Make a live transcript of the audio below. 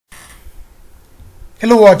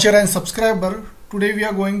Hello watcher and subscriber. Today we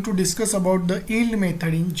are going to discuss about the yield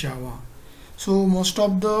method in Java. So most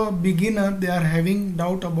of the beginner they are having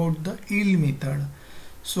doubt about the yield method.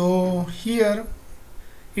 So here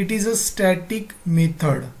it is a static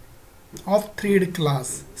method of thread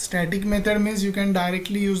class. Static method means you can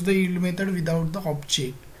directly use the yield method without the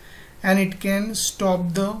object, and it can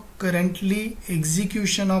stop the currently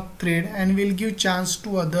execution of thread and will give chance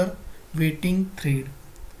to other waiting thread.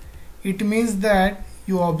 It means that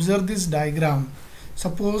you observe this diagram.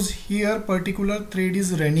 Suppose here particular thread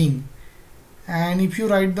is running, and if you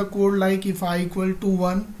write the code like if I equal to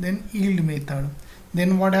 1, then yield method,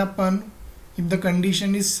 then what happen, if the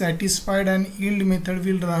condition is satisfied and yield method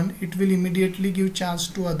will run, it will immediately give chance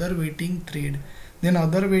to other waiting thread. Then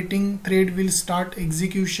other waiting thread will start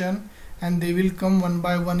execution and they will come one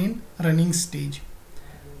by one in running stage.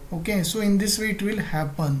 Okay, so in this way it will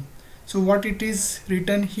happen. So what it is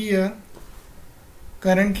written here,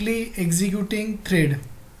 currently executing thread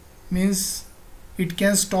means it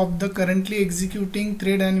can stop the currently executing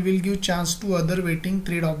thread and will give chance to other waiting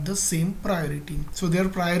thread of the same priority. So their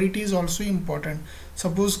priority is also important.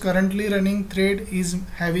 Suppose currently running thread is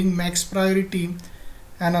having max priority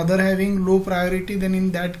and other having low priority, then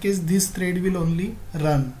in that case this thread will only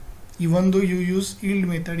run even though you use yield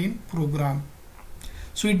method in program.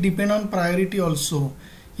 So it depends on priority also.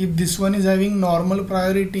 If this one is having normal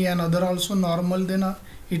priority and other also normal, then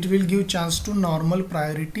it will give chance to normal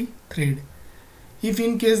priority thread. If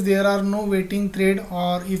in case there are no waiting thread,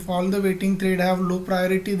 or if all the waiting thread have low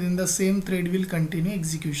priority, then the same thread will continue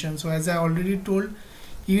execution. So as I already told,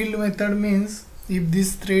 yield method means if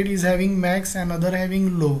this thread is having max and other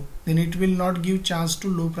having low, then it will not give chance to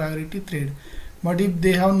low priority thread. But if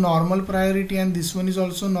they have normal priority and this one is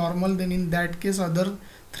also normal, then in that case other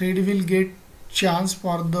thread will get chance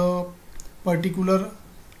for the particular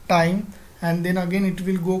time, and then again it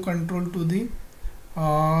will go control to the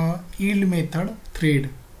yield method thread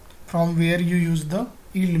from where you use the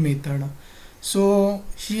yield method. So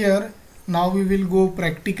here now we will go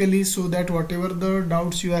practically, so that whatever the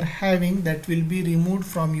doubts you are having, that will be removed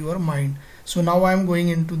from your mind. So now I am going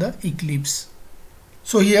into the Eclipse.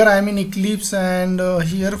 So here I am in Eclipse, and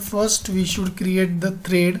here first we should create the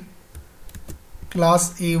thread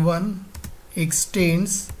class A1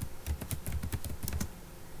 extends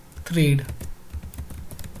thread.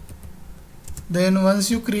 Then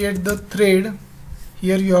once you create the thread,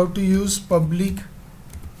 here you have to use public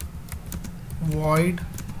void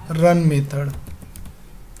run method,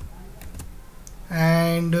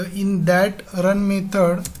 and in that run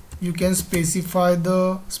method you can specify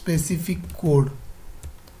the specific code.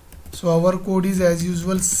 So our code is as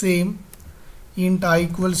usual same, int I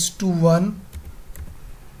equals to 1,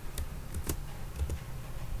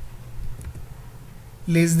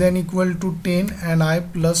 less than equal to 10, and I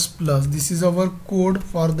plus plus. This is our code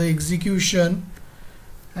for the execution.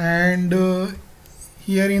 And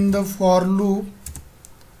here in the for loop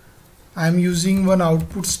I am using one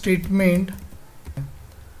output statement.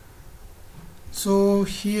 So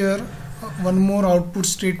here one more output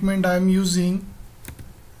statement I am using,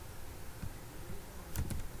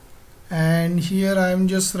 and here I am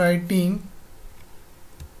just writing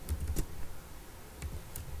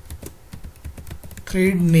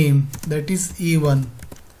thread name, that is A1.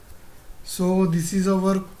 So this is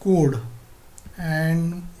our code,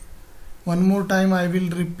 and one more time I will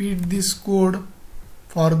repeat this code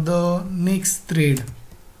for the next thread.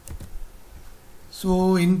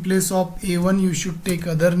 So in place of A1 you should take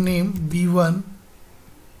other name B1,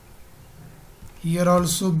 here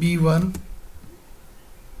also B1,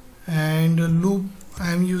 and loop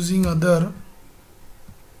I am using other.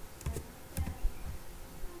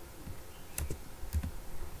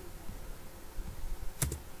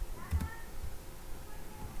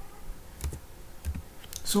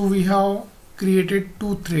 So we have created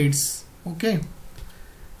two threads, okay,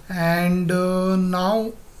 and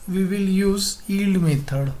now we will use yield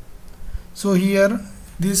method. So here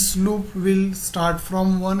this loop will start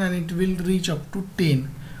from 1 and it will reach up to 10,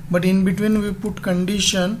 but in between we put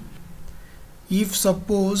condition, if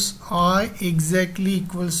suppose I exactly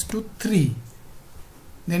equals to 3,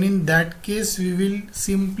 then in that case we will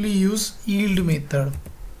simply use yield method.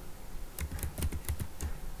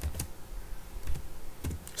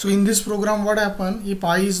 So in this program what happen, if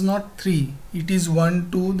I is not 3, it is 1,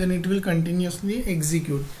 2, then it will continuously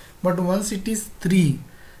execute. But once it is 3,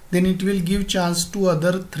 then it will give chance to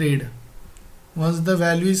other thread. Once the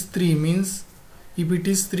value is 3 means if it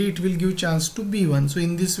is 3, it will give chance to B1. So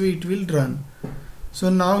in this way it will run. So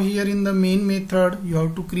now here in the main method you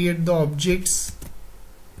have to create the objects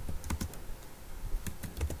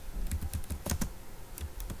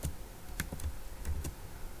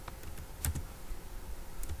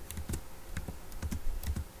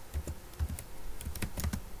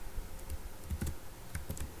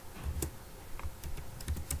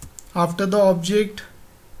After the object,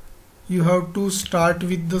 you have to start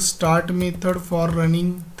with the start method for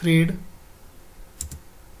running thread.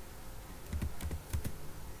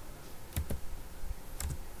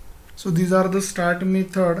 So these are the start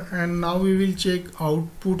method, and now we will check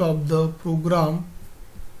output of the program.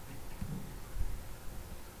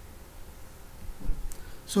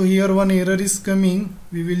 So here one error is coming,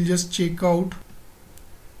 we will just check out.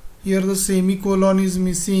 Here the semicolon is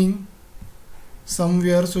missing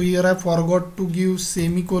somewhere, so here I forgot to give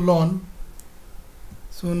semicolon.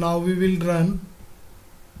 So now we will run,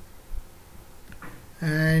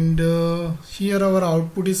 and here our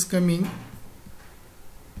output is coming,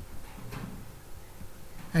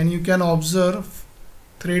 and you can observe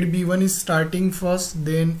thread B1 is starting first,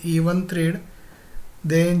 then A1 thread,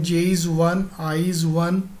 then J is 1, I is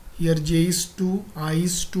 1, here J is 2, I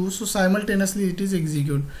is 2, so simultaneously it is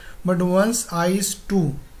executed. But once I is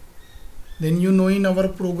 2, then you know in our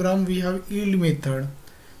program we have yield method,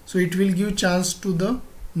 so it will give chance to the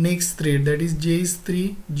next thread, that is J is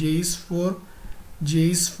 3, J is 4, J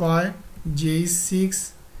is 5, J is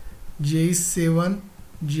 6, J is 7,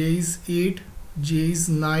 J is 8, J is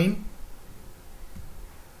 9,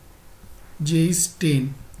 J is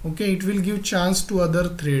 10. Okay, it will give chance to other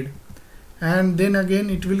thread, and then again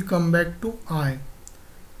it will come back to I.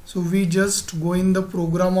 So we just go in the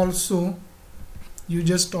program also, you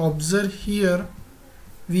just observe here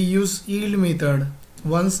we use yield method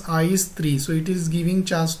once I is 3, so it is giving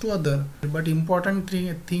chance to other. But important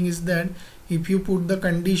thing is that if you put the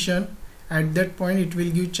condition, at that point it will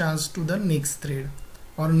give chance to the next thread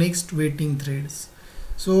or next waiting threads.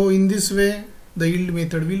 So in this way the yield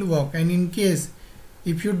method will work. And in case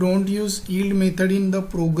if you don't use yield method in the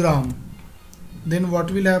program, then what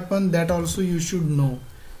will happen, that also you should know.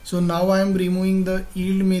 So now I am removing the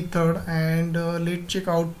yield method, and let's check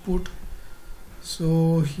output.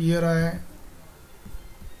 So here I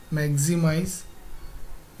maximize.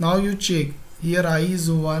 Now you check, here I is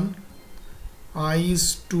 1, I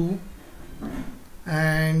is 2,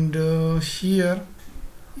 and here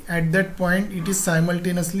at that point it is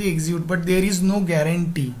simultaneously execute, but there is no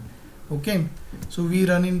guarantee. Okay, so we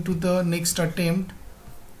run into the next attempt.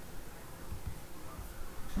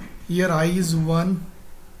 Here I is 1,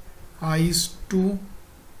 I is 2,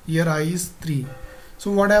 here I is 3.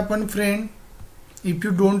 So what happened, friend, if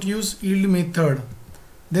you don't use yield method,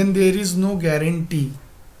 then there is no guarantee.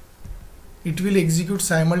 It will execute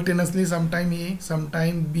simultaneously, sometime A,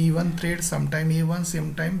 sometime B1 thread, sometime A1,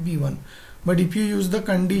 sometime B1. But if you use the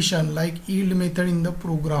condition like yield method in the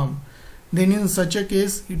program, then in such a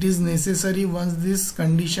case it is necessary, once this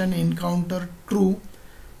condition encounter true,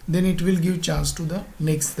 then it will give chance to the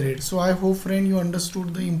next thread. So I hope, friend, you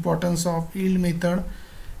understood the importance of yield method,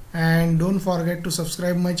 and don't forget to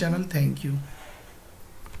subscribe my channel. Thank you.